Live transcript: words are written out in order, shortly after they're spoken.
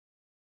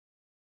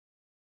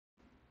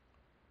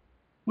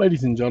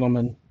Ladies and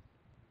gentlemen,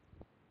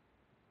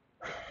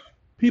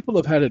 people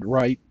have had it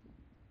right,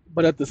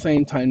 but at the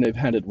same time, they've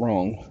had it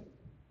wrong.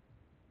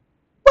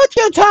 What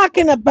you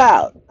talking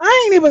about?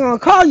 I ain't even gonna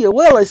call you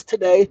Willis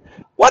today.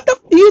 What the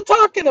are you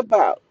talking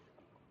about?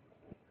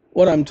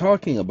 What I'm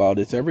talking about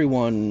is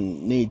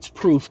everyone needs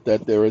proof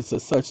that there is a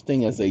such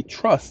thing as a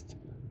trust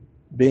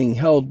being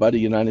held by the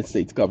United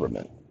States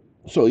government.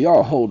 So,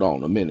 y'all hold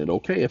on a minute,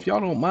 okay? If y'all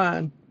don't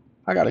mind,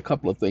 I got a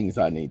couple of things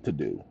I need to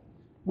do.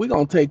 We're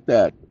going to take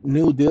that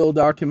New Deal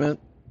document,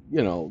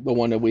 the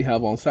one that we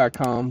have on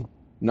SATCOM,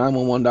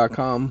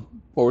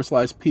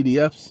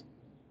 911.com/PDFs.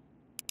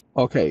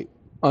 Okay,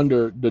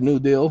 under the New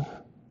Deal,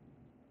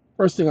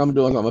 first thing I'm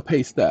doing, I'm going to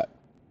paste that.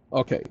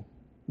 Okay,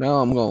 now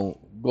I'm going to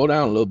go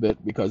down a little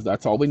bit because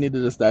that's all we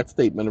needed is that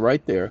statement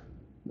right there.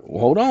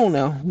 Hold on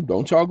now.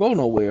 Don't y'all go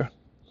nowhere.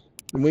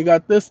 And we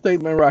got this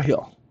statement right here.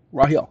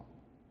 Right here.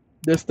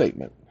 This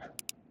statement.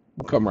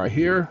 We'll come right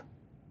here.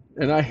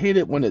 And I hate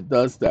it when it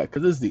does that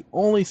because this is the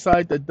only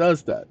site that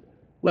does that.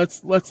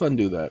 Let's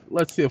undo that.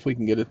 Let's see if we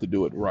can get it to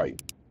do it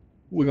right.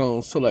 We're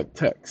going to select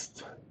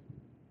text.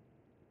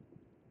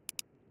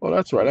 Oh,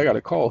 that's right. I got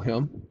to call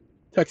him.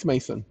 Text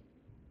Mason.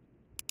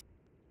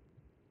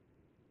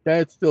 Yeah,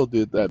 it still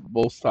did that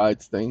both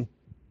sides thing.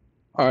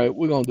 All right,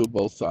 we're going to do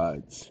both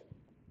sides.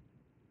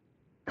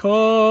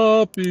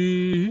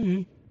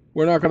 Copy.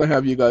 We're not going to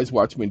have you guys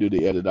watch me do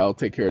the edit. I'll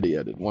take care of the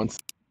edit once.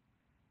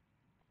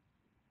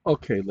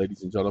 Okay,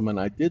 ladies and gentlemen,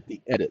 I did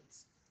the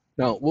edits.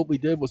 Now, what we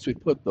did was we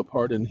put the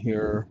part in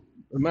here.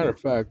 As a matter of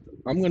fact,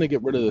 I'm going to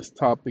get rid of this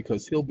top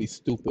because he'll be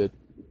stupid.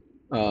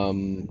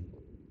 Um,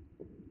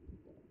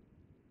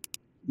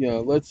 yeah,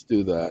 let's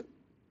do that.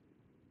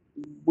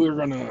 We're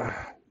going to.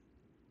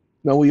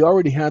 Now, we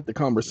already had the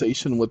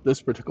conversation with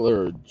this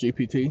particular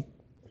GPT,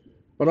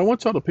 but I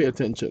want y'all to pay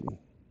attention.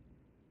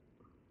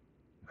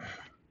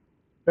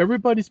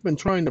 Everybody's been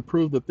trying to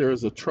prove that there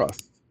is a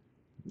trust,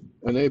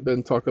 and they've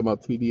been talking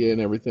about TDA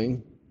and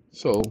everything.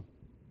 So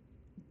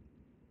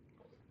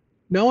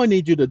now I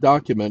need you to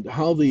document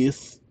how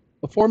these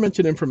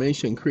aforementioned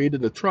information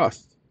created a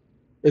trust,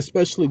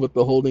 especially with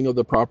the holding of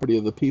the property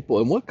of the people.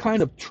 And what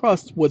kind of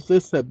trust would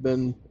this have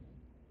been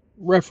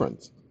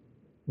referenced?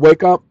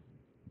 Wake up.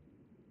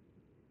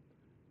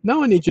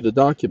 Now I need you to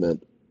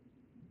document,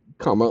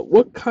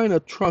 what kind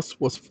of trust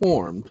was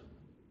formed,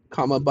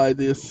 by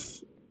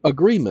this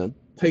agreement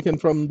taken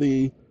from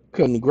the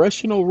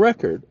congressional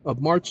record of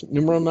March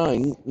numeral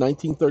 9,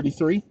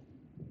 1933,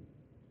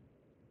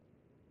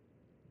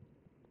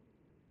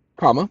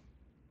 comma,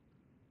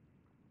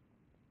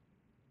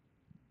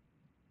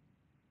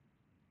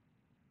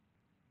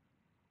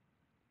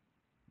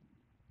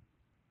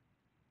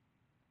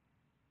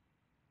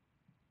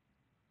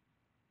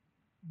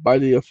 by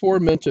the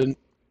aforementioned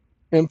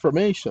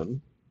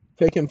information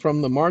taken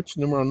from the March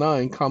numeral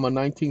 9,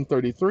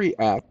 1933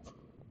 Act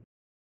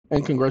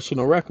and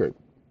congressional record,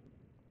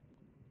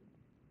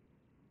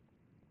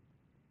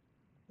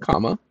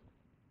 comma,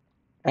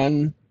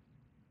 and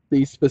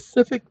the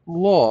specific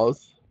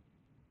laws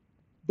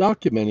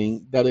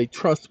documenting that a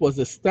trust was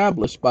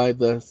established by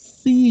the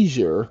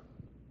seizure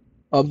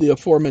of the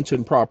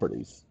aforementioned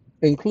properties,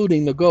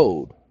 including the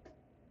gold.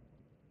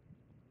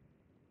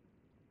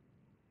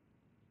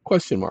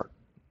 Question mark.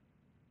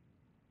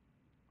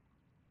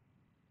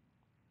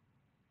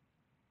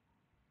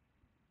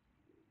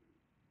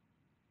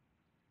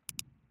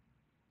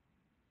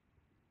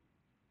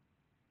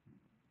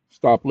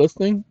 Stop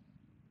listening.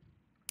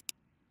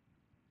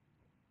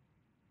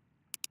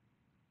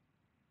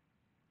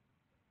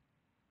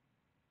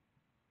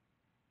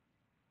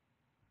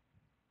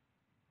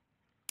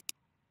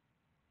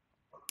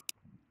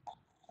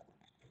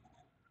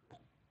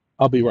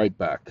 I'll be right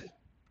back.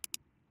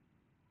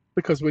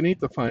 Because we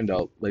need to find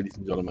out, ladies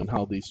and gentlemen,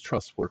 how these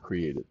trusts were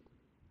created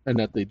and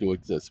that they do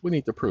exist. We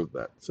need to prove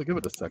that. So give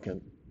it a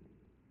second.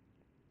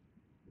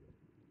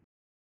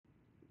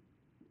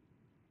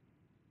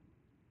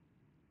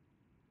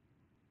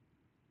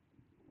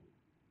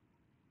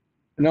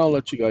 And I'll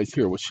let you guys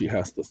hear what she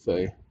has to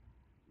say.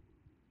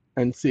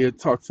 And see, it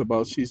talks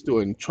about she's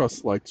doing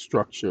trust-like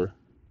structure,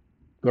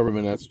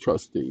 government as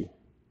trustee.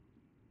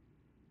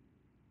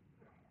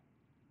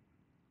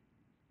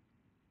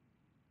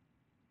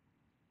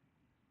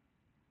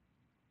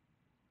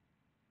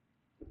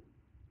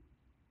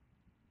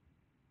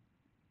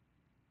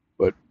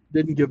 But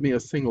didn't give me a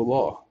single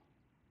law.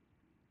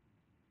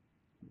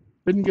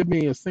 Didn't give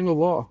me a single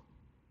law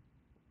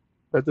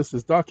that this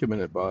is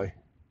documented by.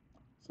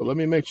 So let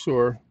me make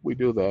sure we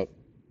do that.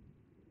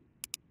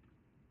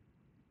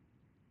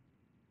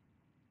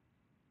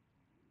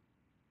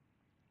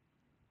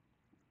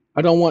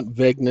 I don't want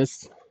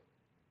vagueness,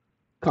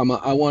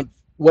 I want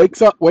wake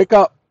up, wake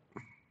up,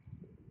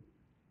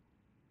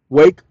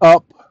 wake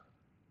up.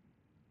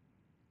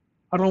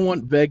 I don't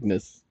want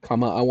vagueness, I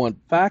want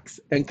facts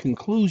and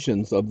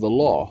conclusions of the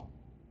law,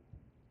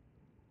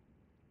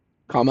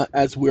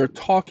 as we're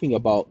talking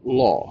about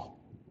law,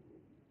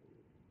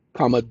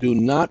 do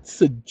not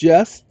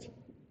suggest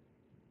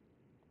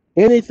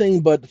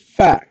anything but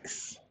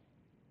facts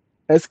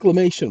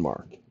Exclamation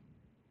mark.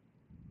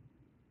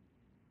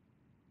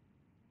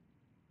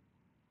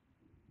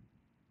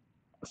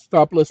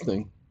 Stop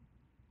listening.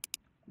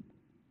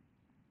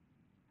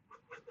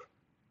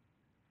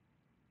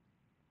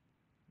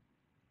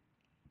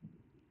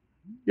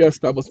 Yes,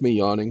 that was me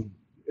yawning.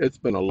 It's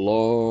been a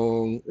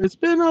long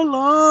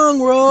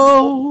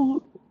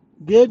road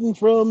getting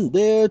from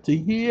there to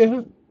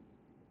here.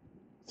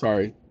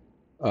 Sorry,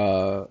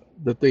 the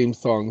theme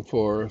song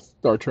for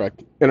Star Trek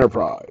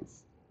Enterprise.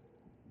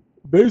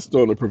 Based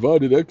on the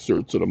provided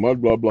excerpts of the blah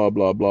blah blah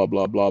blah blah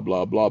blah blah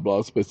blah blah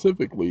blah,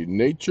 specifically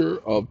nature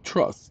of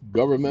trust,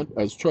 government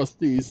as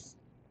trustees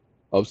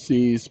of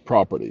seized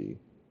property.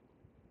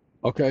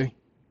 Okay,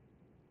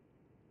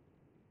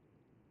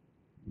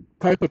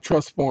 type of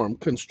trust form,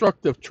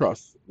 constructive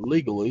trust.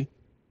 Legally,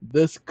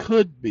 this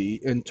could be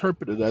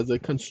interpreted as a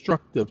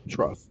constructive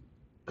trust.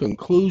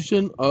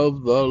 Conclusion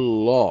of the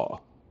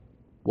law.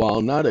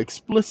 While not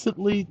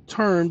explicitly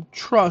termed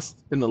trust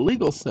in the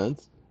legal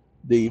sense,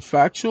 the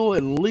factual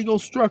and legal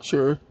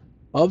structure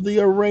of the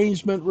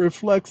arrangement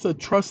reflects a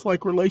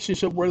trust-like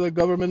relationship where the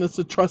government is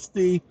the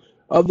trustee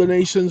of the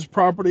nation's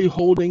property,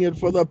 holding it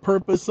for the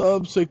purpose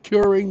of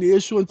securing the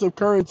issuance of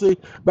currency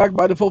backed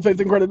by the full faith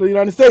and credit of the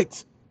United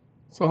States.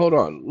 So hold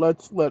on,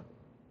 let's let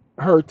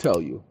her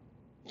tell you.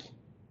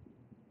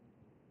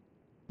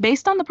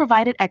 Based on the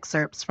provided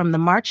excerpts from the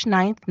March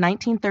 9,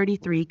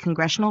 1933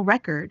 congressional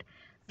record,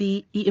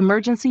 the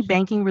Emergency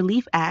Banking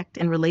Relief Act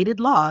and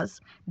related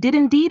laws did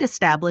indeed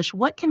establish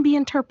what can be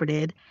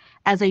interpreted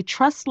as a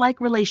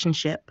trust-like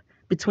relationship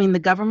between the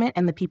government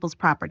and the people's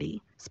property,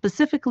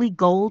 specifically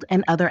gold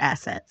and other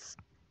assets.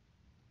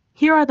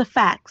 Here are the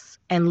facts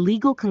and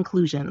legal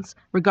conclusions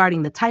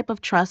regarding the type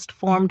of trust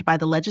formed by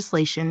the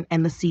legislation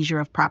and the seizure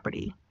of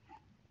property.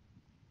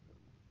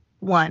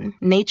 1.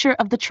 Nature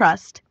of the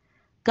trust.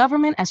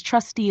 Government as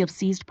trustee of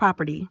seized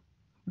property.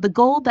 The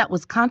gold that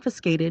was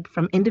confiscated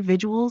from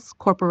individuals,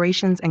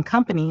 corporations, and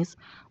companies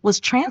was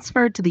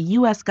transferred to the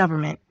U.S.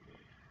 government,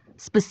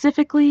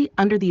 specifically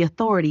under the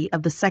authority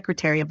of the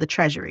Secretary of the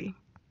Treasury.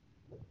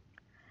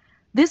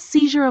 This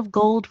seizure of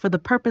gold for the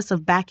purpose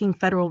of backing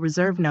Federal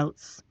Reserve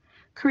notes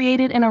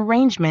created an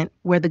arrangement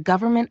where the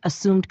government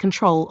assumed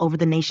control over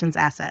the nation's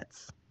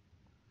assets.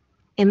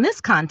 In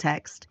this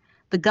context,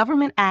 the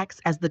government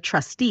acts as the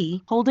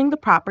trustee, holding the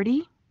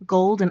property,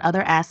 gold, and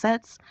other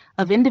assets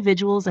of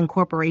individuals and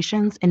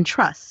corporations in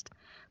trust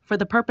for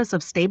the purpose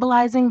of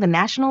stabilizing the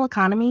national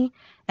economy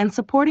and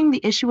supporting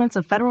the issuance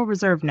of Federal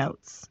Reserve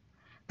notes.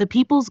 The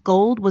people's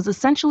gold was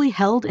essentially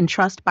held in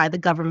trust by the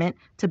government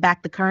to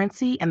back the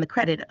currency and the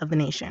credit of the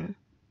nation.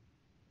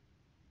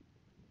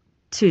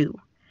 2.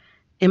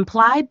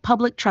 Implied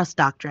public trust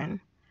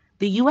doctrine.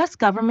 The U.S.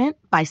 government,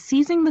 by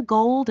seizing the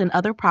gold and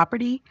other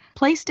property,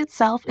 placed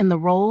itself in the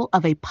role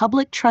of a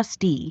public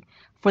trustee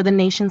for the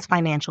nation's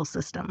financial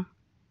system.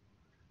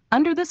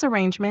 Under this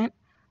arrangement,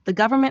 the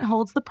government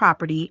holds the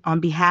property on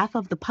behalf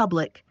of the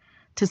public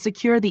to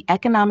secure the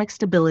economic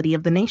stability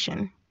of the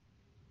nation.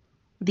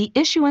 The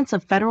issuance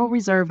of Federal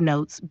Reserve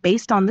notes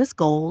based on this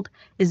gold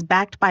is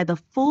backed by the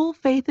full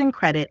faith and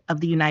credit of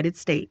the United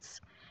States,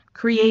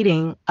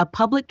 creating a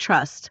public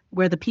trust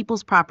where the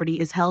people's property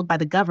is held by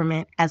the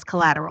government as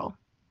collateral.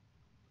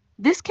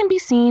 This can be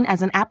seen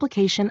as an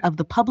application of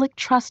the public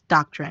trust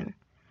doctrine,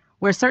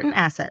 where certain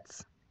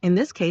assets, in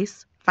this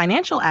case,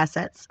 financial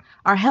assets,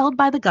 are held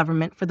by the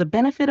government for the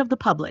benefit of the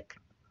public.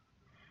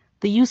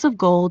 The use of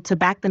gold to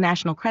back the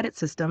national credit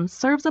system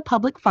serves a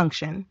public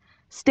function,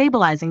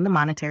 stabilizing the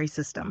monetary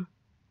system.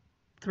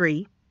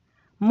 3.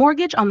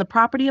 Mortgage on the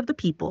property of the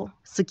people,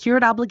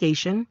 secured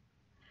obligation.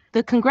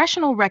 The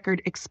congressional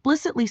record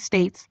explicitly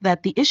states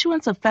that the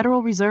issuance of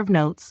Federal Reserve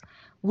notes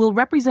will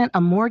represent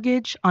a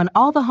mortgage on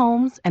all the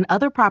homes and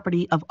other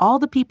property of all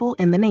the people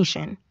in the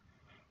nation.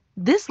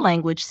 This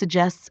language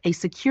suggests a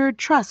secured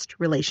trust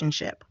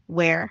relationship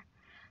where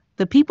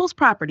the people's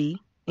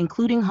property,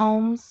 including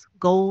homes,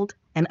 gold,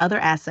 and other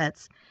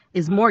assets,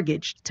 is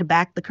mortgaged to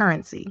back the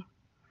currency.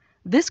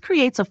 This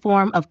creates a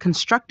form of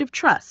constructive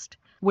trust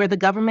where the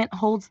government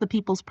holds the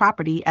people's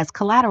property as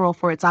collateral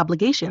for its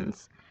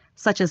obligations,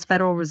 such as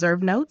Federal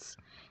Reserve notes,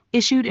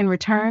 issued in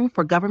return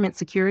for government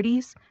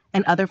securities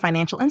and other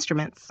financial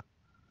instruments.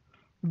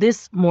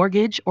 This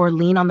mortgage or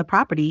lien on the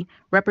property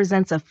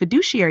represents a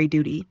fiduciary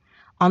duty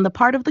on the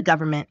part of the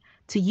government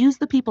to use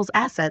the people's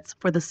assets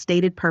for the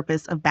stated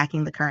purpose of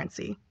backing the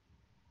currency.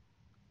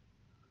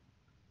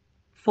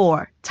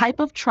 4.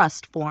 Type of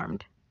trust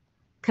formed.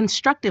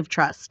 Constructive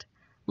trust.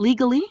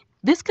 Legally,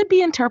 this could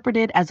be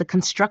interpreted as a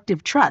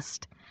constructive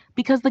trust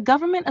because the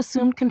government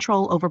assumed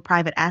control over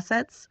private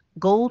assets,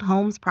 gold,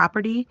 homes,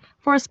 property,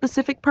 for a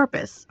specific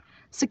purpose,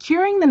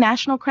 securing the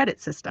national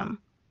credit system.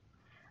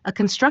 A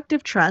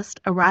constructive trust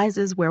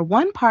arises where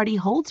one party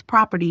holds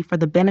property for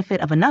the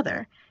benefit of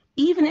another,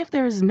 even if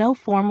there is no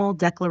formal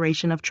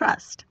declaration of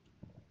trust.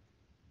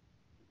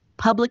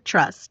 Public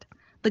trust.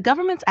 The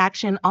government's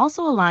action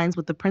also aligns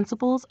with the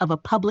principles of a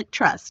public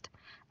trust,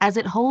 as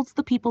it holds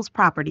the people's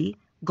property,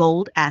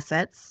 gold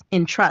assets,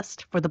 in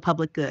trust for the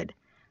public good,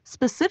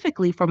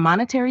 specifically for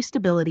monetary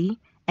stability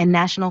and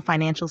national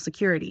financial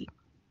security.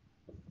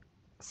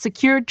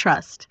 Secured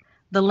trust,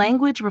 the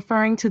language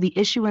referring to the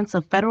issuance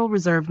of Federal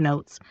Reserve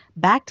notes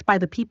backed by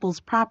the people's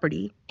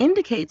property,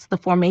 indicates the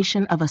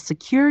formation of a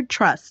secured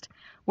trust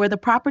where the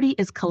property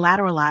is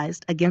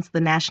collateralized against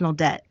the national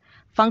debt,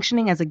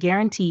 functioning as a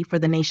guarantee for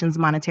the nation's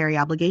monetary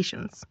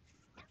obligations.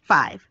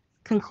 5.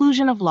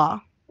 Conclusion of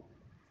law.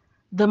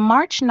 The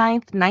March 9,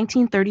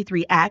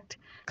 1933 Act,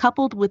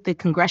 coupled with the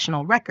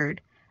congressional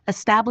record,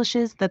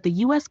 establishes that the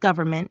U.S.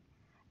 government,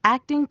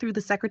 acting through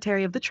the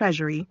Secretary of the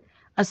Treasury,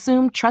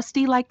 assumed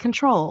trustee-like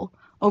control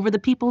over the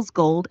people's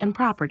gold and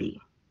property.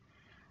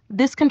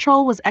 This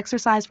control was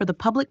exercised for the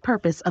public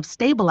purpose of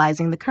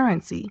stabilizing the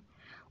currency,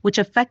 which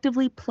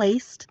effectively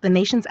placed the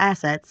nation's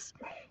assets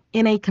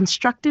in a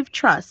constructive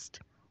trust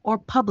or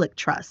public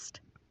trust.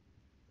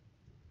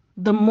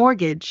 The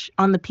mortgage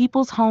on the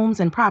people's homes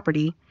and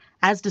property,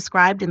 as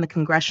described in the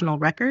congressional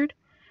record,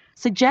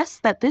 suggests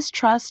that this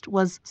trust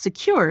was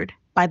secured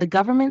by the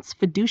government's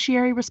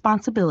fiduciary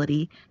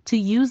responsibility to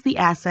use the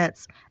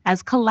assets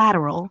as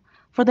collateral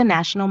for the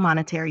national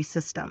monetary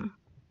system.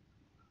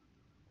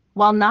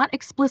 While not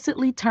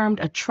explicitly termed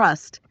a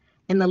trust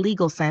in the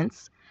legal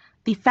sense,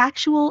 the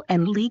factual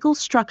and legal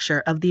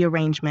structure of the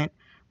arrangement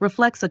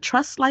reflects a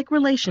trust-like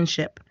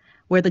relationship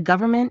where the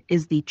government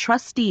is the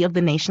trustee of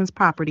the nation's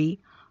property,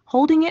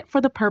 holding it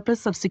for the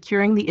purpose of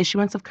securing the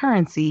issuance of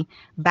currency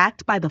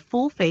backed by the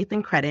full faith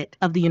and credit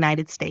of the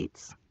United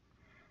States.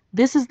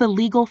 This is the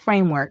legal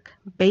framework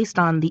based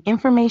on the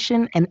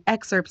information and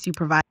excerpts you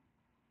provide.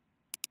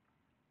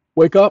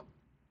 Wake up.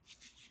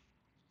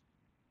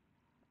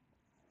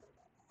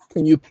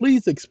 Can you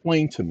please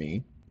explain to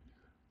me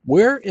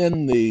where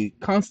in the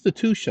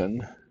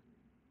Constitution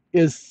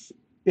is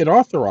it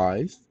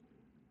authorized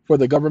for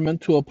the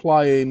government to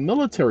apply a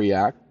military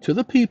act to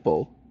the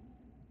people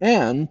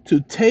and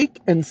to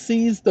take and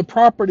seize the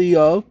property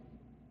of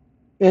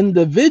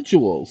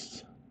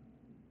individuals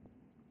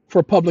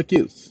for public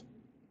use?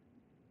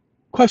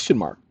 Question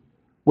mark.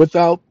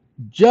 Without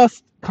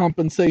just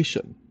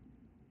compensation.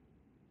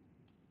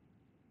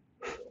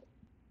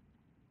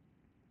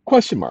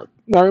 Question mark.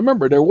 Now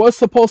remember, there was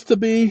supposed to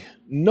be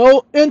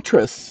no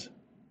interest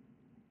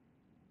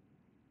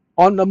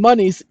on the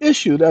monies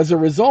issued as a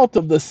result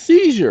of the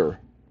seizure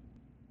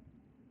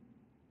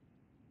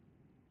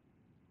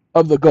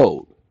of the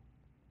gold.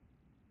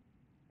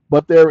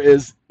 But there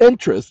is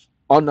interest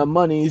on the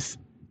monies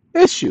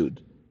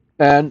issued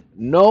and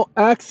no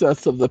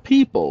access of the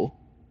people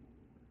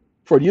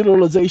for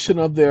utilization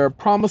of their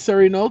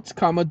promissory notes,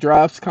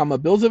 drafts,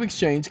 bills of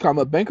exchange,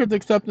 bankers'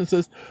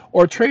 acceptances,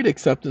 or trade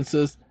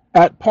acceptances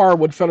at par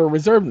with Federal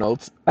Reserve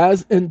notes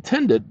as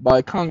intended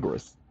by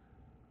Congress.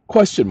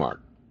 Question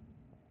mark.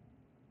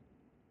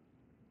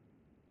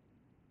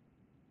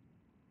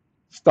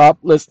 Stop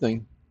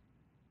listening.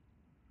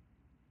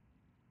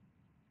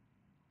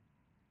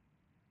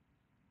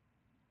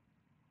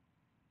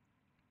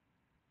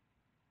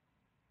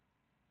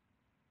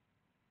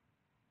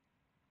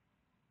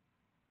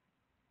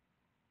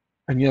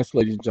 And yes,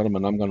 ladies and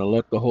gentlemen, I'm going to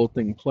let the whole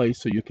thing play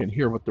so you can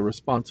hear what the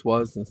response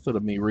was instead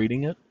of me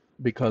reading it,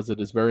 because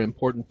it is very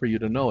important for you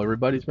to know.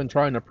 Everybody's been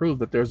trying to prove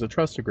that there's a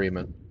trust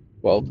agreement.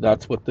 Well,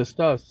 that's what this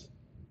does.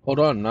 Hold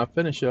on, not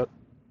finished yet.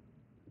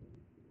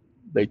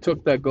 They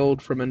took that gold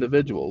from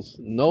individuals.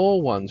 No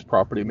one's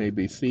property may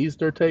be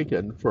seized or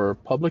taken for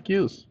public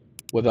use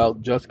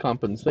without just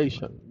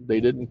compensation. They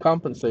didn't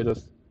compensate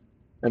us,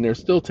 and they're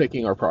still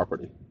taking our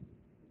property.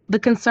 The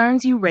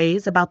concerns you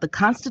raise about the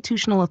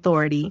constitutional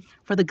authority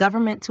for the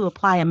government to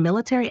apply a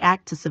military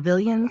act to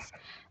civilians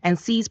and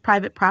seize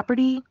private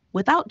property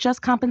without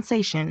just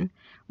compensation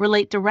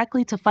relate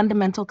directly to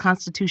fundamental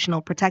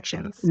constitutional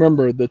protections.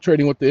 Remember, the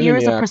Trading with the Here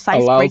Enemy is a Act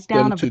precise allows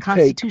breakdown them of to the take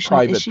constitutional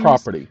private issues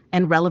property.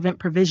 and relevant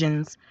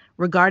provisions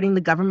regarding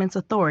the government's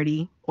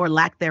authority, or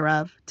lack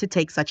thereof, to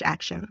take such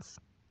actions.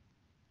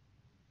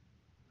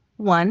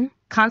 1.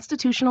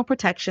 Constitutional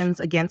protections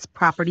against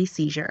property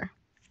seizure.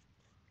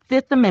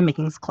 Fifth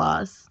Amendment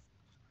Clause.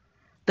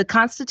 The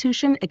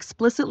Constitution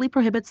explicitly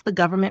prohibits the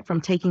government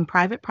from taking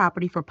private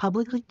property for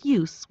public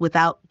use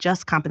without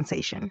just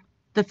compensation.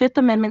 The Fifth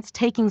Amendment's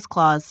Takings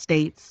Clause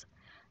states,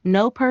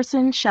 "No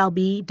person shall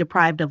be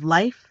deprived of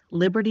life,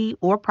 liberty,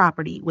 or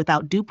property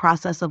without due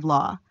process of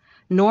law,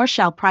 nor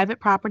shall private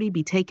property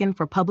be taken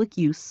for public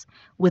use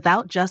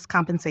without just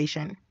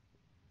compensation."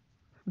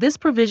 This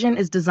provision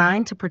is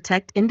designed to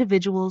protect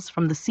individuals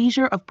from the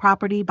seizure of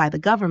property by the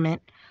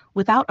government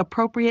without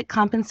appropriate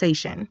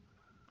compensation,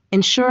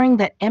 ensuring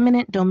that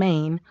eminent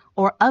domain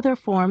or other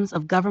forms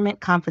of government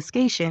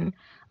confiscation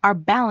are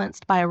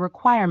balanced by a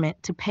requirement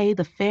to pay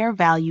the fair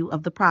value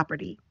of the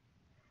property.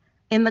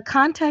 In the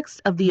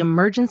context of the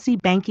Emergency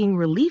Banking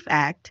Relief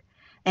Act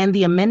and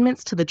the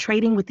amendments to the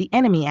Trading with the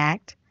Enemy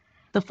Act,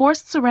 the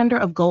forced surrender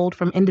of gold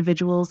from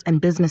individuals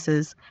and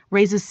businesses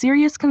raises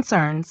serious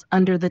concerns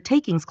under the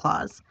Takings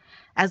Clause,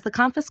 as the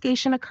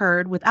confiscation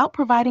occurred without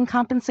providing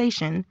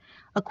compensation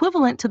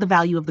equivalent to the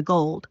value of the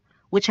gold,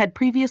 which had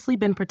previously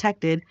been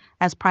protected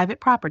as private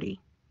property.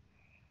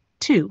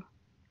 2.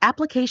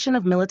 Application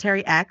of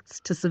military acts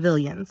to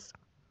civilians.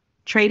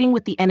 Trading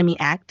with the Enemy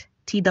Act,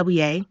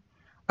 TWA,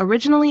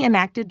 originally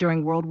enacted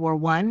during World War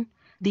I,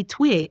 the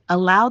TWA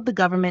allowed the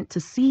government to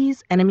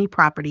seize enemy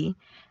property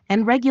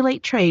and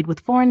regulate trade with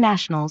foreign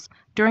nationals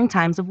during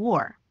times of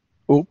war.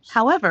 Oops.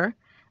 However,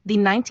 the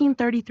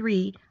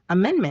 1933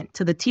 amendment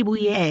to the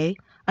TWA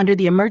under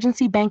the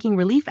Emergency Banking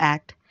Relief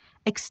Act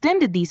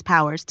extended these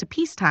powers to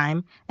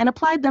peacetime and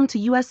applied them to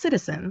U.S.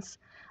 citizens,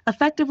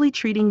 effectively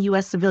treating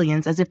U.S.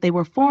 civilians as if they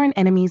were foreign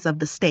enemies of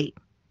the state.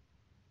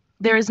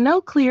 There is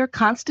no clear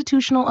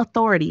constitutional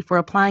authority for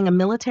applying a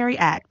military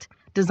act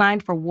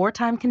designed for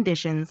wartime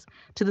conditions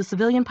to the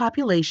civilian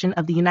population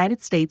of the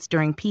United States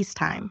during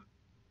peacetime.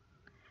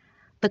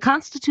 The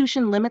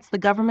Constitution limits the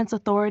government's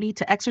authority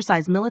to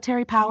exercise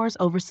military powers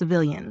over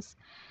civilians,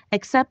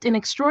 except in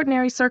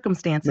extraordinary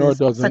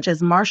circumstances such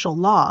as martial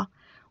law,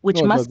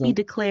 which must be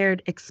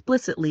declared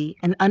explicitly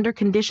and under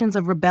conditions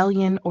of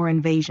rebellion or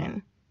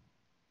invasion.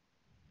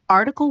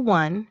 Article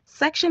 1,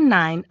 Section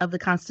 9 of the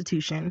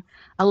Constitution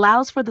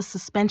allows for the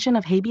suspension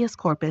of habeas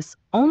corpus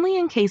only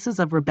in cases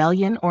of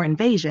rebellion or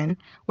invasion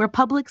where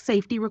public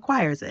safety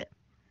requires it.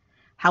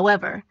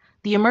 However,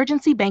 the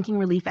Emergency Banking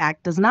Relief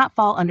Act does not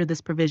fall under this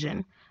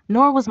provision,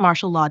 nor was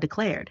martial law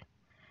declared.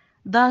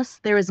 Thus,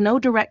 there is no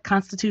direct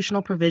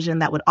constitutional provision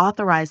that would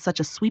authorize such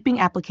a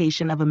sweeping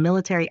application of a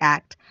military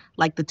act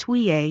like the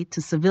TWA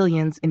to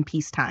civilians in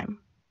peacetime.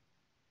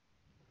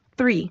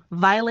 3.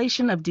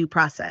 Violation of due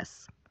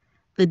process.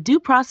 The due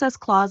process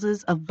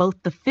clauses of both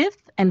the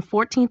 5th and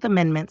 14th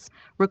Amendments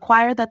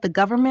require that the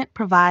government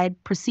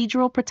provide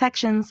procedural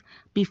protections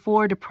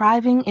before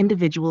depriving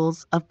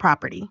individuals of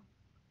property.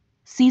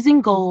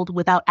 Seizing gold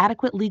without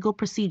adequate legal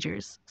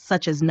procedures,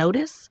 such as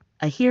notice,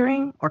 a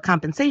hearing, or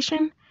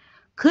compensation,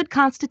 could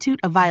constitute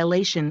a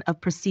violation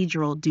of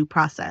procedural due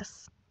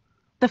process.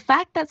 The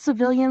fact that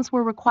civilians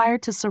were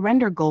required to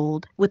surrender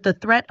gold with the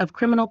threat of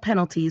criminal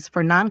penalties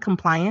for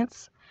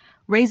noncompliance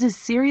raises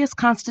serious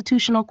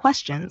constitutional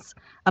questions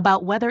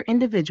about whether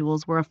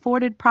individuals were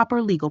afforded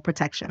proper legal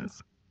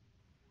protections.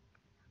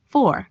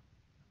 4.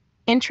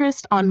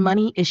 Interest on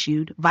money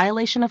issued,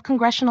 violation of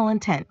congressional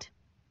intent.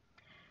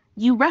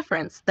 You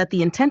referenced that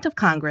the intent of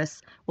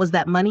Congress was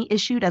that money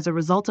issued as a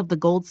result of the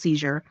gold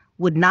seizure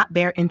would not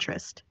bear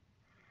interest.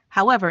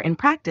 However, in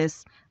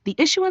practice, the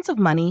issuance of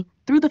money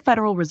through the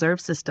Federal Reserve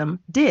System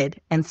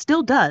did, and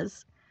still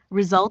does,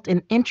 result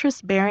in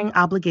interest-bearing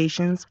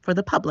obligations for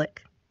the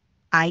public,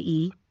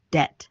 i.e.,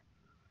 debt.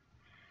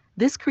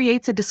 This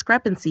creates a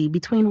discrepancy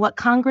between what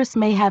Congress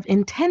may have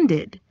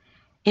intended,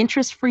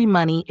 interest-free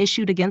money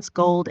issued against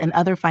gold and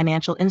other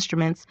financial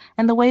instruments,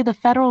 and the way the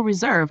Federal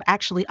Reserve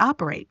actually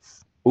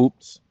operates.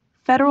 Oops.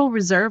 Federal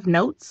Reserve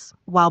notes,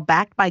 while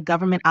backed by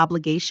government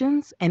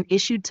obligations and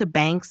issued to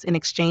banks in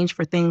exchange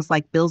for things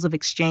like bills of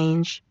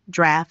exchange,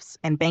 drafts,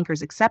 and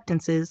bankers'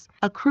 acceptances,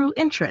 accrue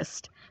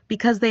interest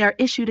because they are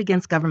issued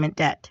against government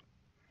debt.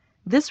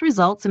 This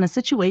results in a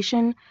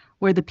situation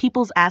where the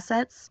people's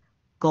assets,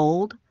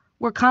 gold,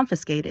 were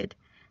confiscated,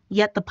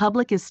 yet the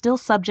public is still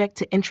subject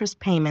to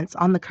interest payments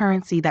on the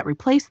currency that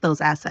replaced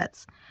those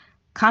assets,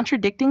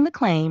 contradicting the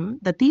claim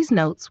that these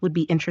notes would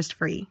be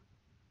interest-free.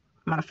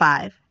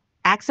 5.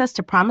 Access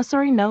to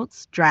promissory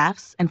notes,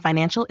 drafts, and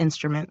financial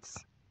instruments.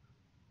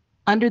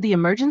 Under the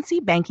Emergency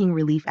Banking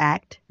Relief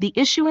Act, the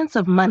issuance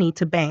of money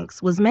to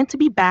banks was meant to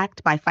be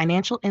backed by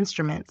financial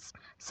instruments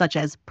such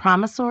as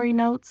promissory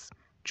notes,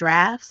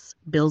 drafts,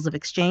 bills of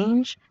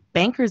exchange,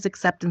 bankers'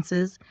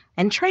 acceptances,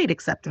 and trade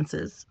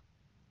acceptances.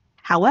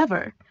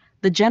 However,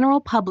 the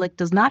general public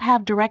does not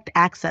have direct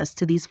access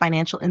to these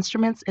financial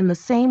instruments in the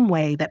same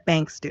way that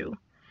banks do.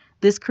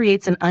 This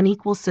creates an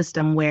unequal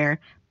system where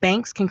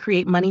banks can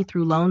create money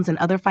through loans and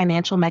other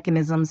financial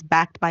mechanisms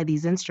backed by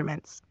these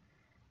instruments.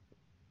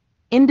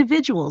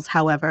 Individuals,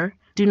 however,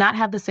 do not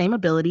have the same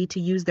ability to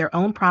use their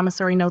own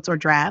promissory notes or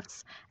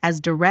drafts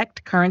as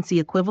direct currency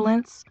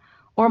equivalents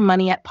or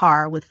money at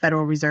par with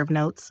Federal Reserve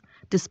notes,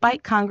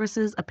 despite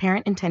Congress's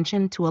apparent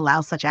intention to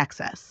allow such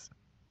access.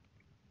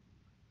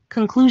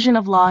 Conclusion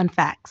of law and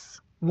facts.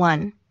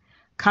 1.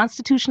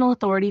 Constitutional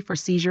authority for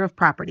seizure of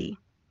property.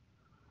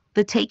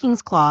 The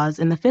Takings Clause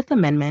in the Fifth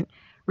Amendment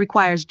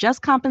requires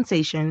just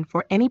compensation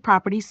for any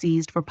property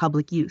seized for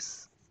public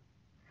use.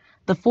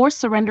 The forced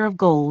surrender of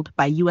gold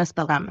by U.S.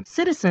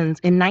 citizens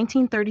in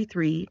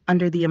 1933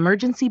 under the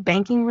Emergency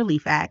Banking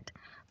Relief Act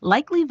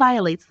likely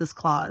violates this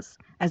clause,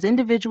 as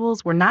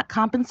individuals were not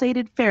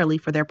compensated fairly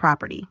for their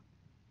property.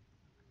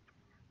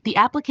 The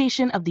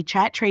application of the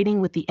Trading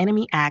with the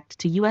Enemy Act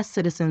to U.S.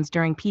 citizens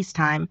during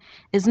peacetime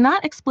is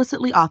not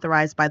explicitly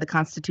authorized by the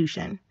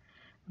Constitution.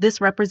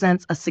 This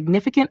represents a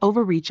significant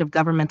overreach of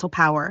governmental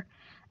power,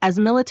 as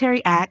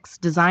military acts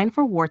designed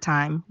for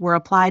wartime were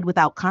applied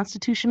without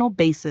constitutional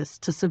basis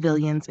to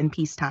civilians in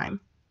peacetime.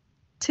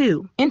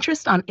 2.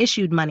 Interest on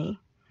issued money.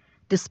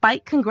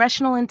 Despite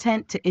congressional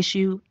intent to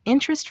issue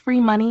interest-free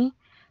money,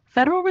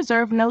 Federal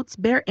Reserve notes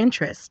bear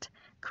interest,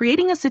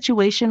 creating a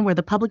situation where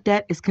the public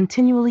debt is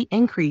continually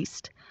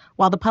increased,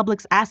 while the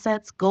public's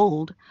assets,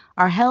 gold,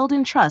 are held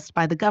in trust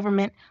by the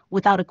government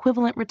without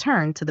equivalent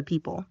return to the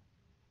people.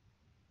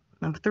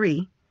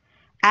 3.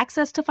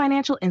 Access to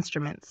financial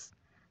instruments.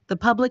 The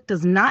public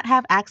does not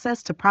have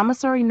access to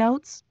promissory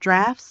notes,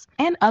 drafts,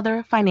 and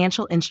other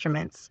financial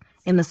instruments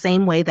in the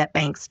same way that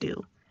banks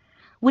do,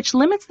 which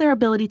limits their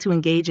ability to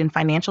engage in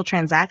financial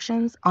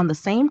transactions on the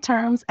same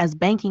terms as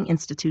banking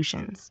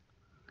institutions.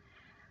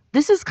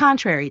 This is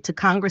contrary to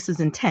Congress's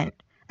intent,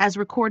 as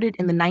recorded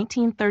in the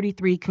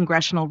 1933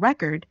 Congressional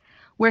Record,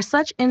 where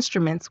such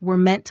instruments were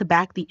meant to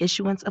back the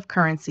issuance of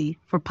currency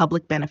for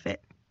public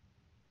benefit.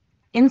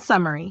 In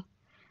summary,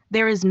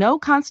 there is no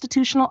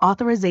constitutional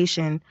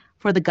authorization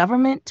for the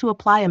government to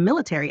apply a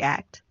military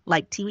act,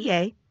 like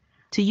TEA,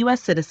 to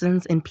U.S.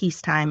 citizens in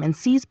peacetime and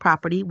seize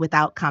property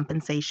without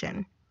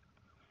compensation.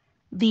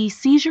 The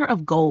seizure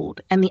of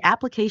gold and the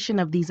application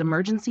of these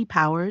emergency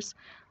powers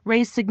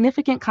raise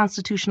significant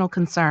constitutional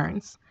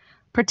concerns,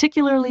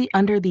 particularly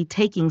under the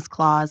Takings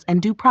Clause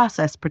and due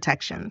process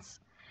protections.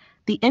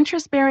 The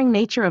interest-bearing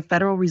nature of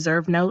Federal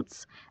Reserve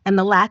notes and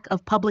the lack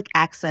of public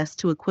access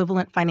to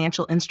equivalent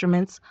financial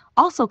instruments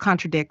also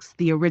contradicts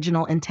the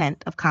original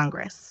intent of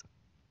Congress.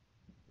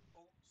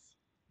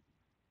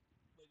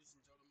 Ladies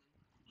and gentlemen,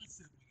 let's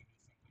see if we can do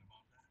something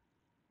about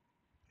that.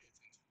 Pay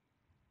attention.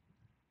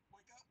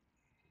 Wake up.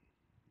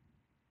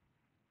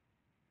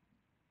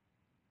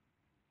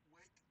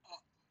 Wake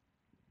up.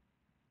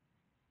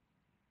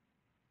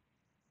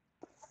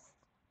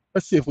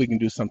 Let's see if we can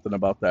do something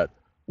about that.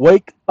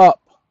 Wake up.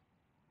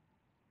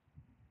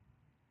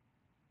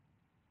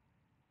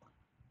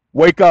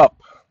 Wake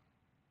up.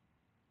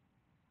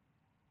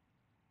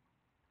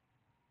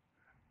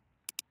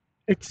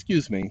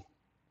 Excuse me,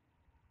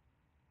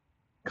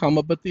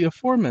 comma, but the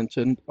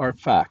aforementioned are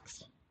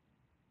facts,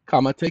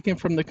 comma, taken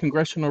from the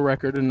congressional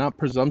record and not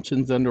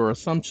presumptions and or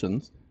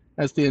assumptions,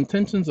 as the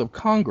intentions of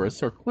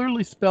Congress are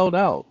clearly spelled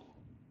out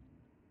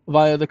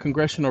via the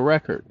congressional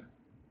record.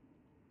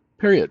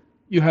 Period.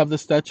 You have the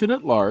statute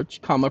at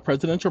large, comma,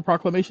 Presidential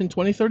Proclamation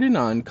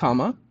 2039,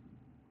 comma,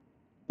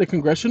 the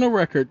congressional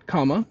record,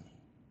 comma,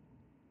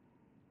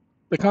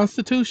 the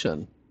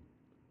Constitution.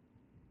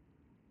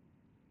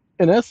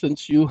 In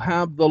essence, you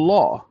have the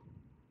law.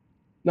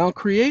 Now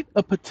create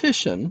a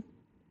petition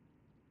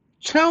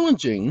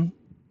challenging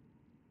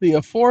the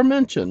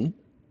aforementioned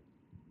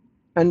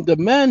and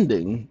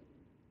demanding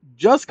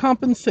just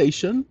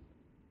compensation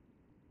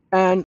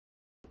and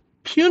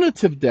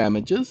punitive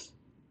damages,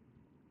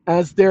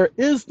 as there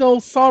is no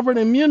sovereign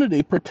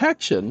immunity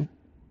protection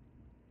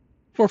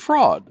for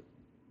fraud,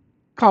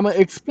 comma,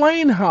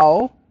 explain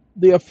how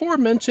the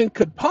aforementioned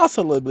could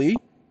possibly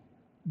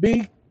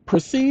be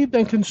perceived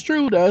and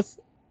construed as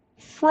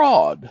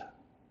fraud.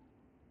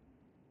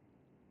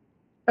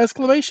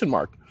 Exclamation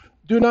mark.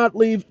 Do not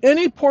leave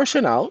any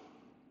portion out,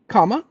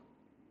 comma.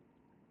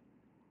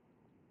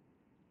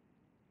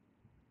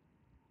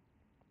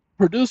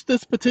 Produce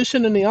this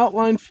petition in the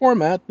outline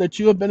format that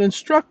you have been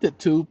instructed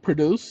to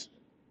produce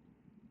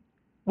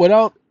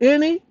without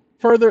any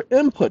further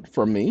input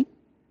from me,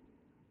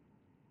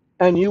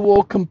 and you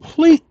will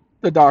complete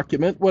the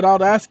document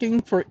without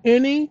asking for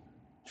any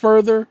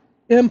further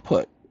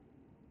input.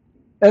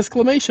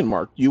 Exclamation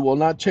mark. You will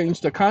not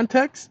change the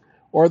context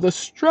or the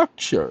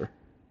structure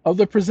of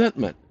the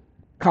presentment,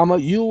 comma.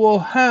 You will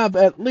have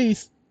at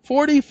least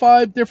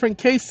 45 different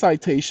case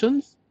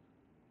citations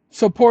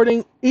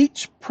supporting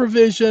each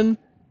provision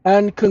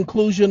and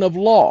conclusion of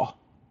law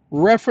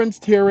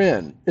referenced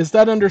herein. Is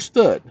that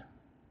understood?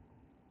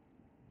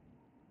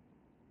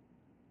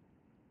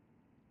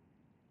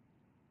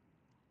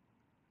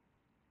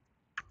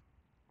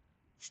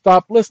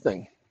 Stop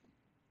listening.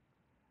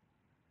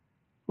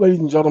 Ladies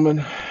and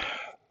gentlemen,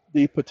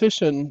 the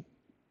petition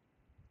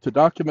to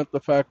document the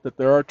fact that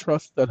there are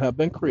trusts that have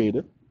been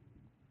created,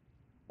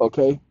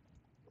 okay,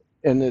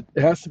 and it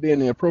has to be in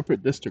the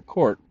appropriate district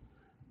court,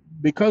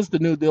 because the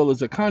New Deal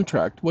is a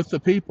contract with the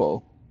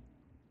people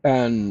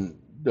and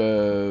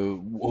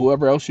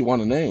whoever else you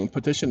want to name,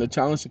 petition to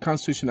challenge the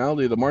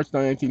constitutionality of the March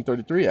 9,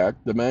 1933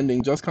 Act,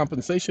 demanding just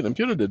compensation and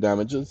punitive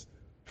damages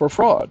for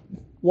fraud.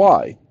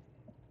 Why?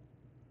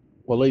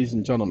 Well, ladies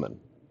and gentlemen,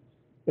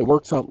 it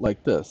works out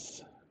like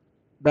this.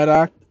 That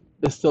act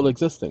is still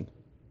existing.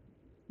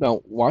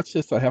 Now, watch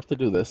this. I have to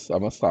do this. I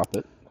must stop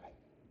it.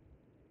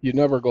 You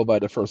never go by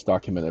the first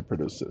document it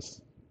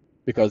produces,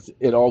 because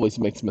it always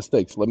makes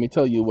mistakes. Let me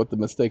tell you what the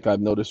mistake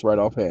I've noticed right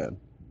offhand.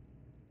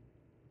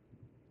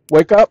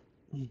 Wake up.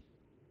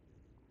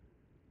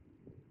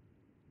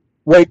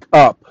 Wake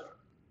up,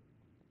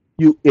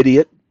 you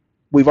idiot.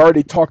 We've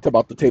already talked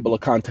about the table of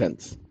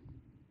contents.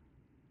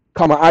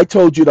 Comma, I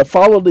told you to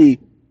follow the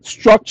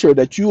structure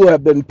that you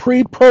have been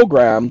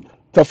pre-programmed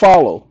to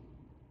follow,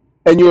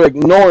 and you're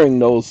ignoring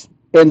those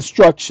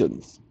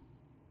instructions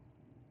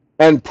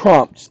and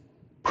prompts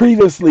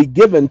previously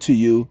given to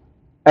you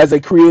as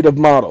a creative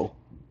model,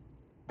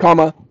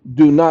 comma,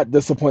 do not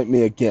disappoint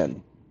me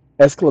again,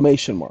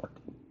 exclamation mark.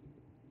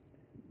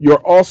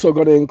 You're also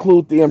going to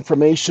include the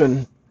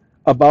information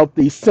about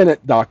the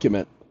Senate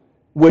document,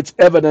 which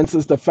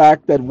evidences the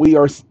fact that we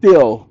are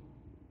still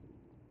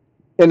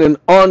in an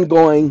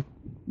ongoing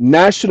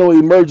national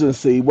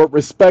emergency with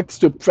respects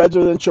to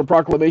Presidential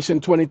Proclamation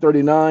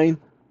 2039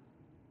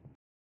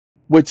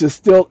 which is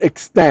still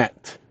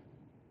extant.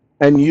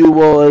 And you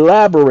will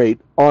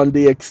elaborate on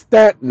the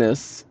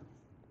extantness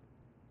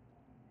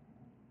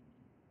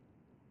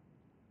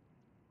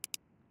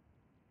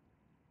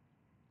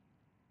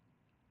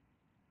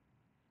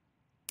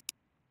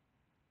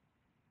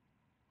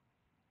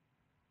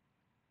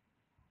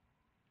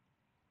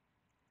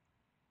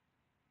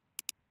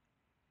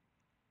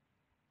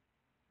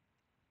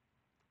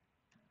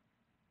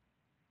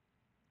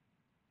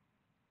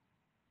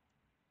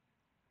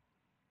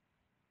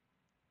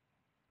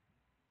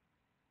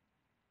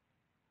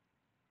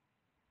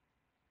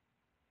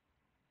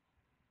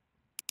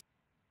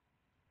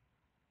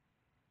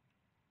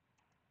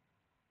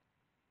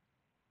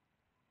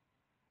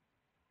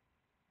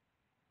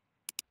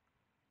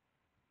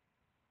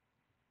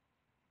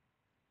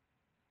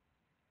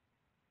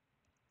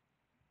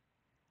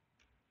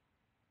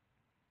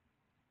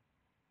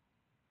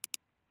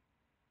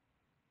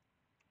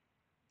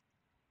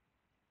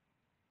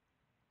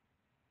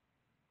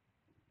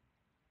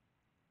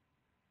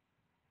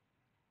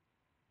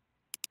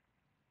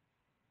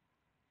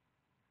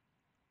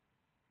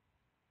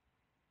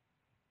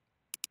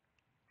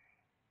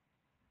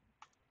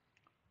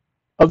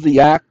of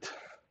the act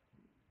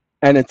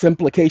and its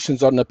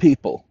implications on the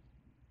people.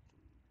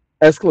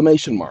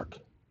 Exclamation mark.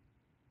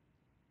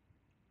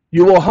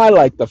 You will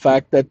highlight the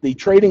fact that the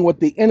Trading with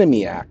the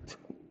Enemy Act,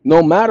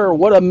 no matter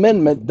what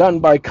amendment done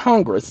by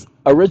Congress,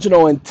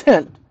 original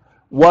intent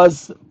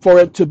was for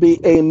it to be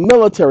a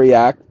military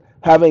act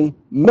having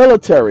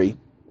military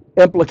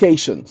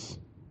implications.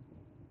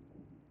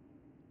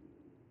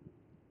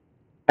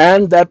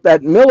 And that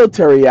that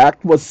military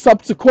act was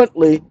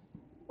subsequently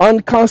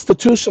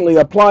unconstitutionally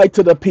applied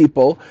to the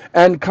people,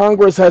 and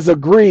Congress has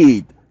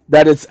agreed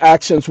that its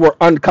actions were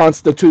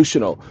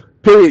unconstitutional.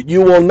 Period.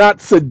 You will not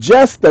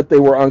suggest that they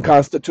were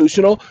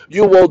unconstitutional.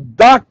 You will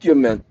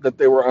document that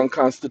they were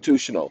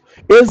unconstitutional.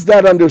 Is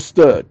that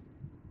understood?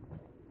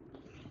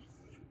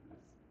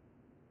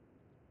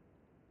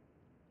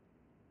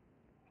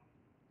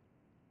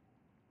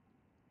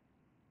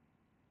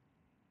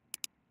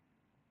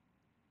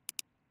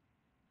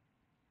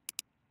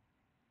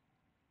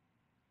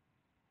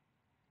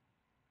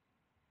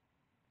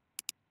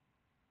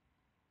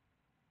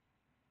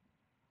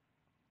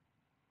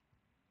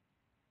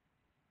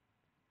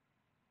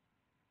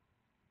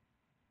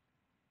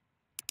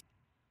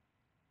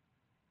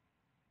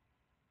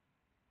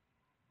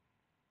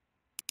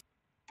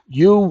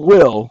 You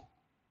will.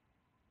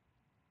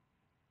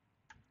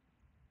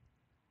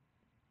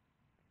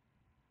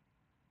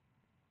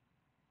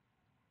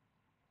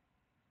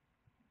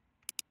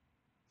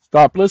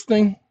 Stop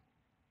listening.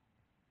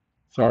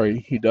 Sorry,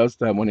 he does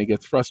that when he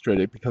gets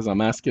frustrated because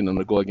I'm asking him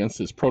to go against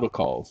his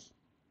protocols.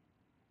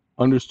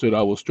 Understood.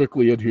 I will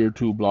strictly adhere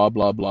to blah,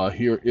 blah, blah.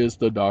 Here is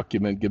the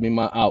document. Give me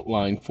my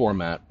outline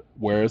format.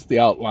 Where's the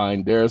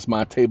outline? There's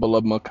my table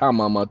of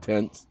Makamama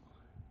tents.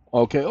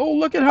 Okay. Oh,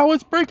 look at how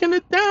it's breaking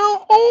it down.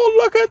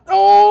 Oh, look at,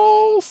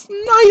 oh,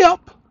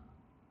 snap.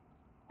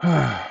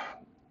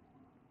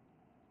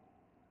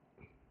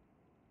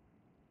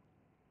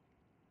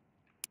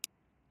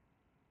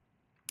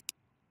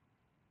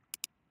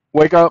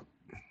 Wake up.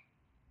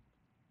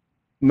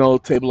 No,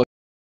 table of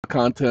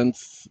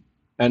contents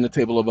and the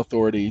table of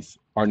authorities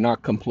are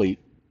not complete.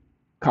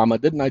 Comma,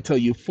 didn't I tell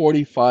you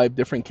 45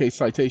 different case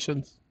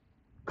citations?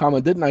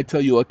 Comma, didn't I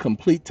tell you a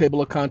complete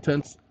table of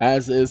contents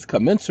as is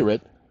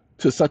commensurate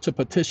to such a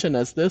petition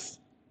as this?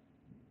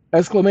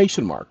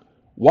 Exclamation mark.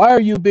 Why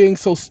are you being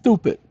so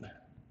stupid?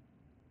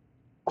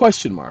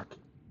 Question mark.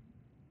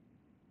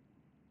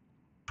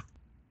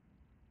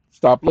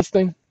 Stop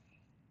listening.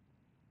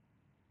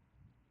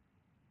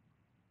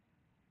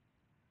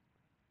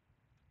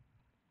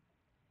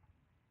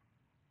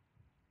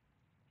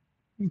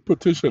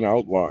 Petition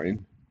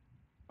outline.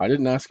 I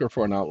didn't ask her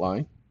for an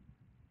outline.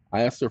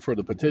 I asked her for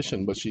the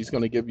petition, but she's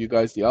going to give you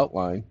guys the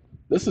outline.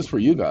 This is for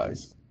you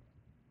guys.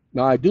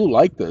 Now, I do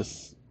like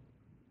this.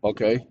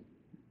 Okay.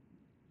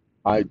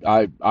 I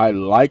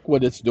like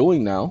what it's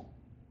doing now.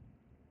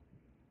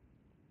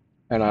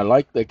 And I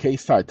like the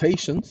case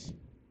citations.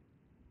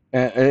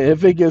 And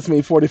if it gives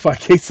me 45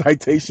 case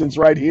citations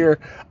right here,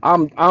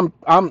 I'm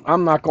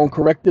not gonna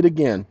correct it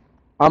again.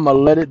 I'm gonna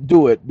let it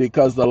do it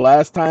because the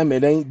last time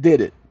it ain't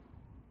did it.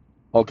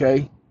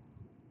 Okay.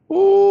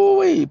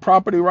 Ooh,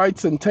 property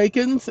rights and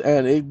takings,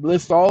 and it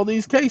lists all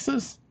these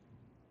cases: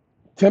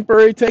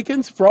 temporary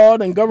takings,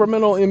 fraud and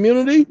governmental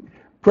immunity,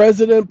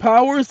 president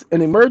powers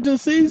and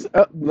emergencies.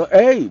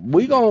 Hey,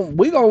 we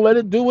gonna let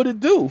it do what it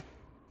do.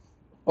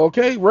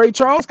 Okay, Ray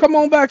Charles, come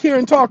on back here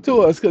and talk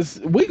to us,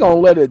 because we gonna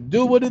let it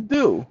do what it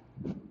do.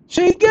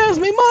 She gives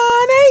me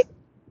money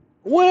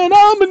when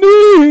I'm in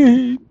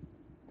need.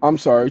 I'm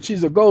sorry,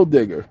 she's a gold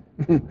digger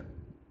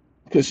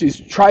because she's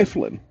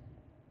trifling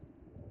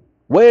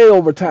way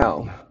over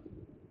town,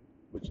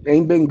 which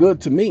ain't been good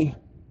to me.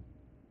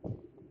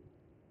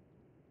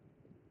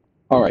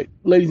 All right,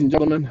 ladies and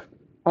gentlemen,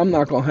 I'm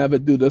not gonna have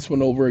it do this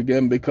one over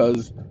again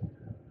because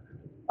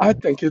I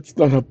think it's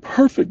done a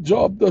perfect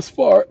job thus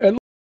far. And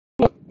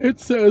It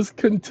says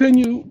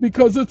continue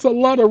because it's a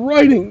lot of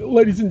writing,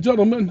 ladies and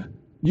gentlemen.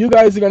 You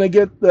guys are going to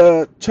get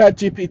the chat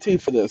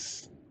GPT for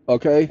this.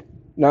 Okay?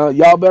 Now,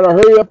 y'all better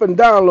hurry up and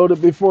download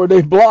it before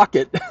they block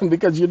it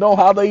because you know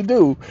how they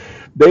do.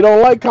 They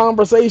don't like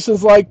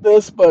conversations like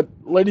this, but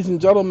ladies and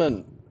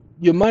gentlemen,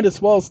 you might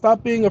as well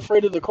stop being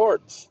afraid of the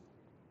courts.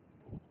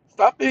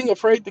 Stop being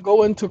afraid to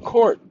go into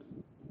court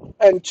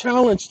and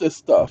challenge this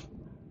stuff.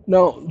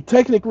 Now,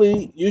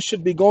 technically, you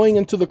should be going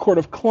into the court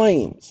of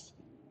claims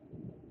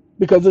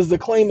because there's a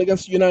claim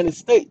against the United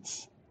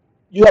States.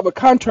 You have a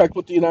contract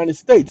with the United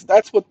States.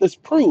 That's what this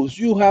proves.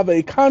 You have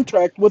a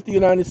contract with the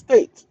United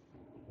States.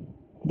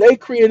 They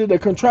created a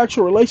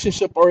contractual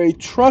relationship or a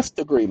trust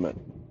agreement.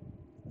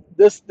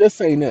 This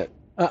ain't it.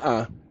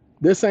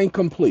 This ain't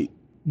complete.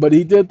 But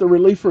he did the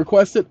relief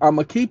requested. I'm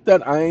gonna keep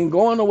that. I ain't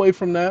going away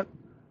from that.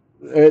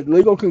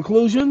 Legal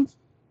conclusions.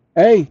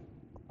 Hey,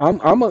 I'm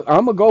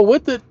gonna go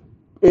with it.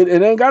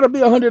 It ain't got to be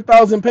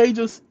 100,000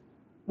 pages.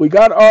 We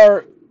got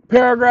our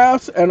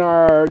paragraphs and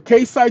our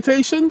case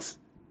citations.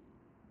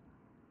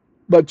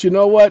 But you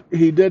know what?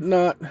 He did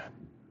not.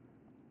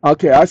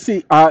 Okay, I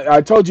see.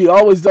 I told you he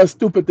always does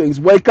stupid things.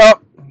 Wake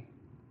up.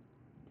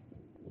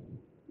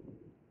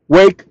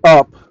 Wake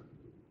up.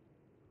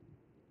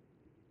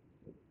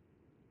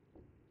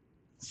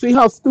 See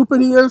how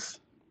stupid he is?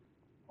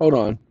 Hold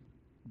on.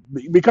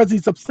 Because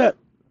he's upset.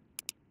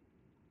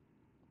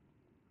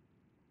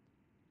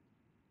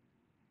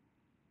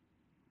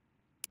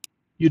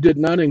 You did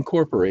not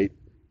incorporate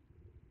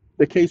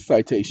the case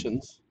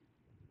citations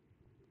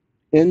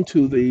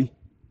into the.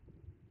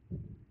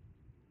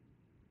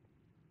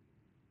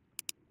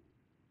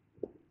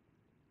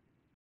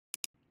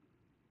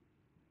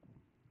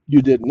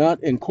 You did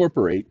not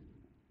incorporate.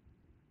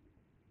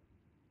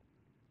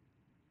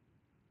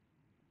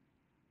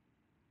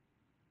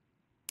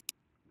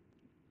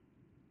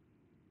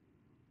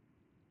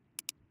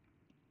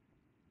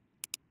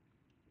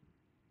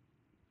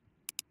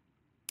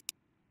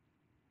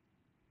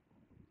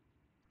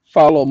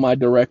 Follow my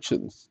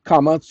directions,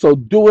 comma. So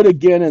do it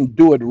again and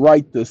do it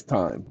right this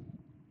time.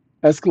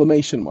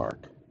 Exclamation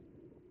mark.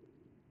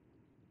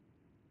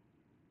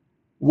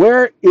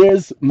 Where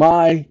is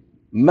my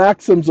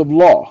maxims of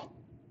law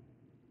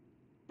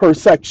per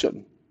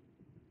section?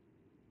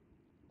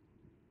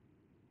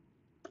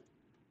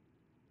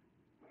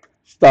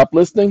 Stop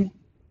listening.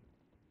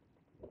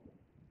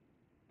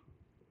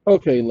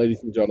 Okay,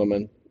 ladies and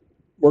gentlemen,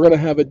 we're going to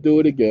have it do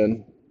it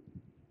again.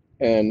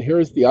 And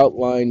here's the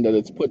outline that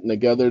it's putting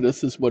together.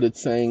 This is what it's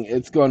saying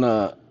it's going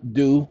to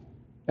do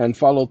and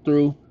follow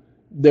through.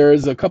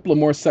 There's a couple of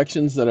more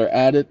sections that are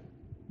added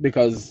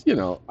because,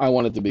 I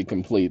want it to be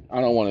complete.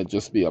 I don't want it to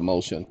just be a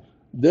motion.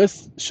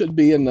 This should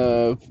be in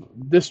the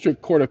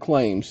District Court of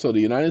Claims, so the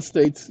United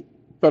States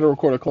Federal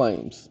Court of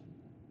Claims.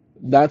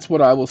 That's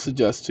what I will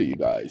suggest to you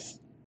guys.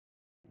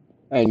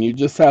 And you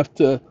just have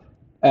to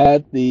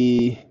add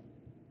the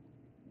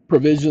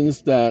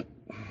provisions that.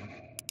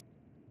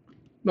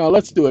 No,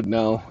 let's do it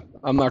now.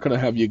 I'm not going to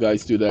have you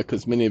guys do that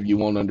because many of you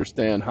won't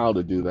understand how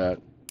to do that.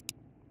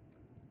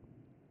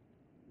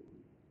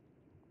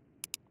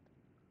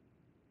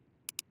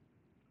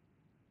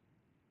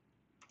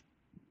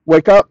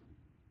 Wake up.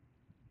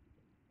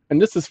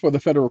 And this is for the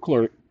Federal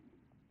Court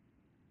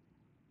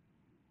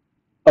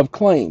of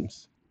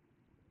Claims,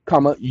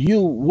 comma,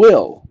 you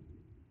will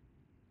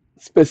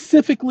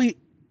specifically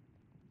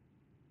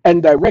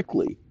and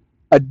directly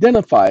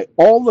identify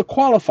all the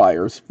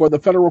qualifiers for the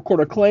Federal Court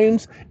of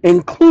Claims,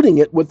 including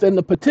it within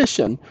the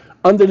petition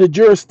under the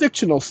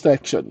jurisdictional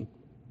section,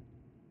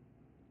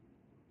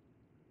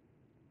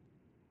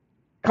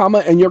 comma,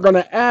 and you're going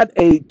to add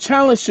a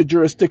challenge to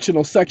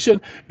jurisdictional section,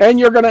 and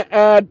you're going to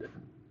add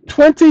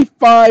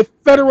 25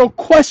 federal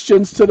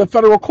questions to the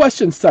federal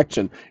questions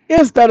section.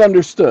 Is that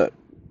understood?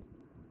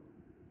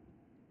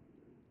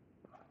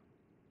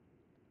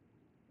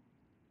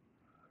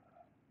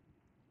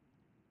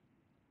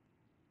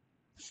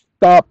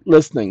 Stop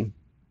listening.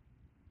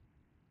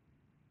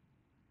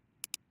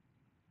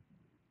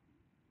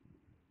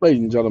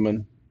 Ladies and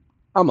gentlemen,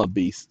 I'm a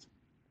beast.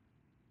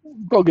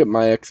 Go get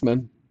my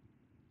X-Men.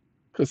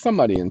 Because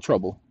somebody in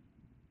trouble.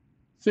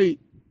 See,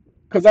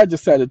 because I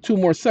just added 2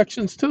 more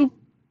sections too.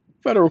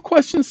 Federal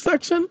questions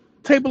section,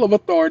 table of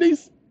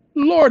authorities.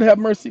 Lord have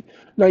mercy.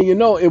 Now,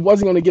 it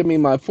wasn't going to give me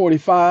my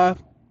 45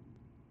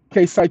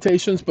 case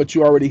citations, but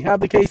you already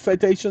have the case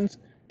citations.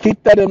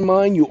 Keep that in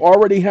mind. You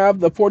already have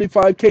the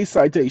 45 case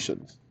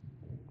citations.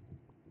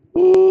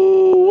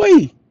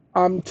 Ooh-wee.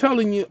 I'm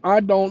telling you, I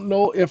don't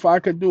know if I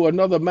could do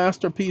another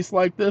masterpiece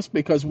like this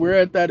because we're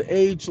at that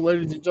age,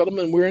 ladies and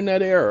gentlemen, we're in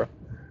that era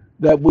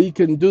that we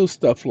can do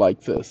stuff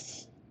like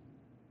this.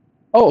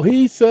 Oh,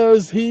 he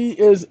says he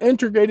is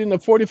integrating the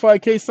 45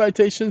 case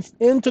citations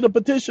into the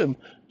petition,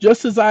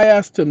 just as I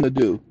asked him to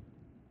do.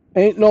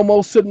 Ain't no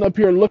more sitting up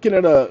here looking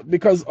at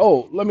because,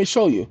 let me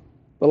show you.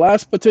 The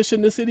last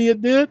petition this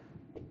idiot did,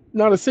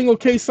 not a single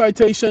case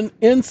citation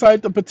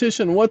inside the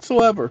petition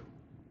whatsoever.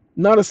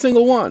 Not a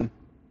single one.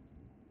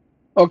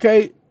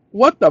 Okay,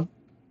 what the?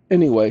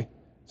 Anyway,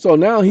 So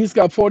now he's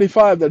got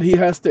 45 that he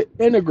has to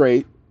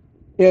integrate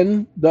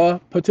in the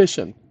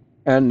petition.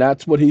 And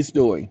that's what he's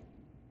doing.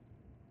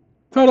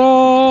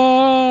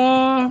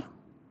 Ta-da!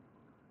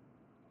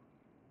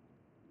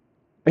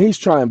 He's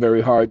trying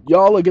very hard.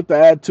 Y'all will get to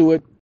add to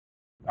it.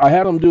 I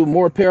had him do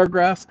more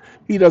paragraphs.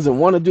 He doesn't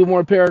want to do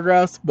more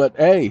paragraphs, but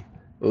hey,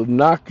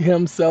 knock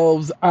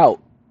himself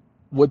out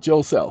with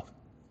yourself.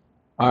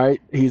 All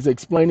right. He's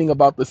explaining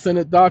about the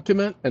Senate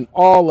document and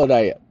all of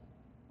that.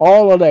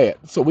 All of that.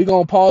 So we're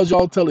going to pause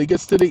y'all till he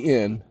gets to the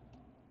end.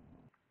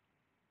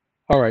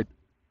 All right.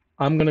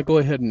 I'm going to go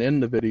ahead and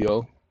end the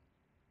video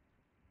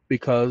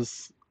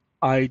because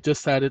I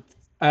just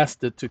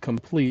asked it to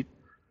complete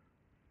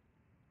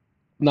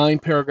 9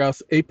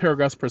 paragraphs, 8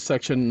 paragraphs per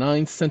section,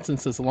 9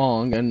 sentences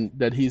long, and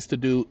that he's to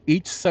do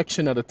each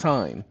section at a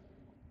time.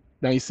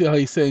 Now you see how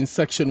he's saying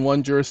section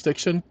 1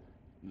 jurisdiction?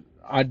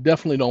 I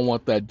definitely don't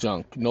want that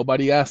junk.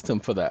 Nobody asked him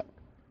for that.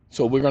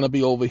 So we're going to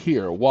be over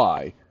here.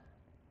 Why?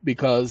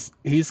 Because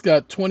he's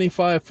got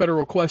 25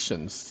 federal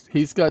questions.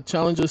 He's got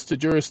challenges to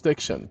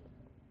jurisdiction.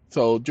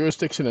 So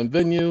jurisdiction and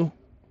venue.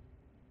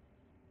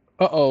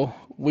 Uh-oh,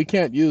 we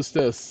can't use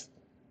this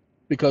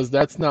because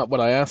that's not what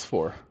I asked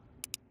for.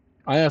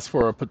 I asked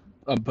for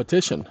a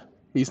petition.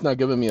 He's not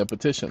giving me a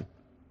petition.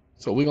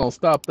 So we're going to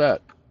stop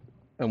that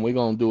and we're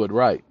going to do it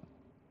right.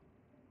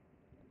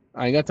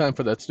 I ain't got time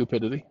for that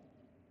stupidity.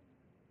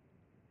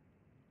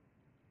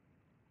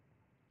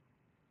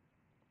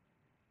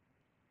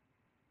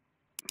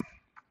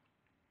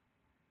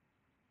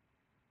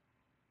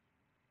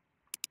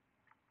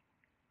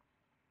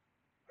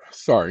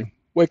 Sorry.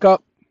 Wake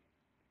up.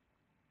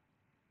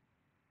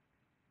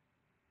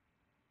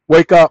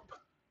 Wake up.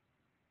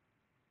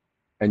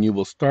 And you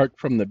will start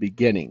from the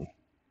beginning,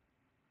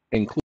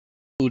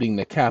 including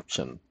the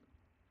caption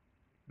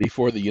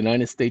before the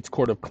United States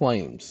Court of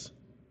Claims.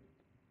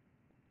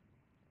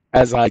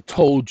 As I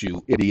told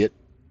you, idiot.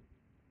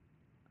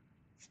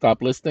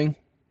 Stop listening.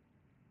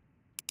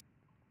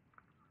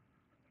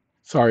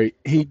 Sorry,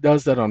 he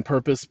does that on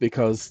purpose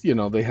because, you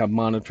know, they have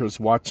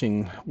monitors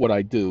watching what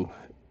I do.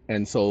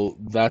 And so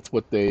that's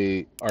what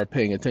they are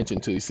paying attention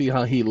to. You see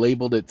how he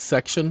labeled it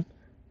section?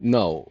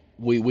 No,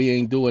 we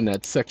ain't doing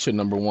that section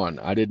number 1.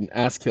 I didn't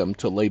ask him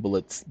to label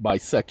it by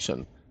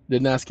section.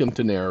 Didn't ask him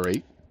to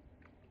narrate.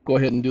 Go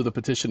ahead and do the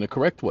petition the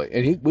correct way.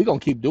 And we're going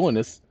to keep doing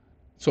this.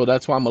 So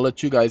that's why I'm going to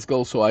let you guys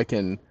go so I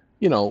can,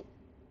 you know,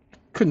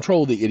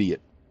 control the idiot.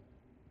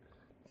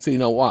 So, you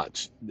know,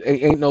 watch.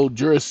 Ain't no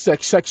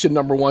section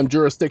number 1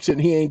 jurisdiction.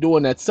 He ain't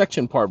doing that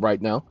section part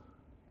right now.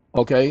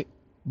 Okay?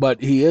 But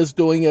he is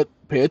doing it.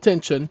 Pay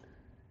attention.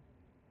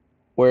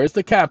 Where's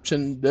the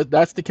caption?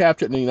 That's the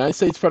caption in the United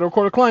States Federal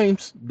Court of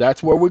Claims.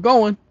 That's where we're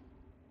going.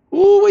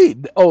 Ooh-wee.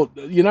 Oh,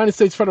 the United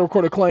States Federal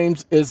Court of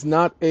Claims is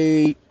not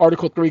a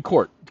Article 3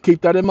 court.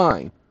 Keep that in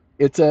mind.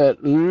 It's a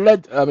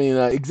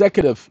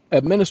executive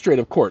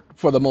administrative court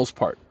for the most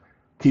part.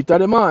 Keep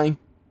that in mind.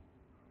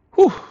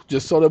 Whew,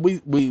 just so that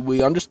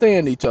we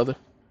understand each other.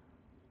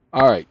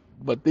 All right,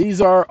 but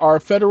these are our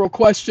federal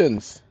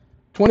questions.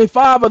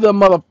 25 of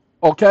them,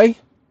 okay?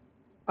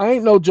 I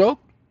ain't no joke.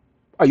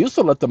 I used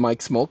to let the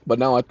mic smoke, but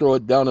now I throw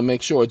it down and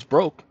make sure it's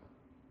broke.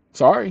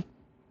 Sorry.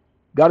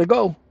 Gotta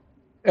go.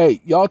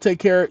 Hey, y'all take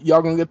care.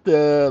 Y'all gonna get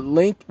the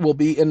link. Will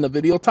be in the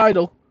video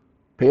title.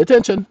 Pay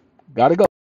attention. Gotta go.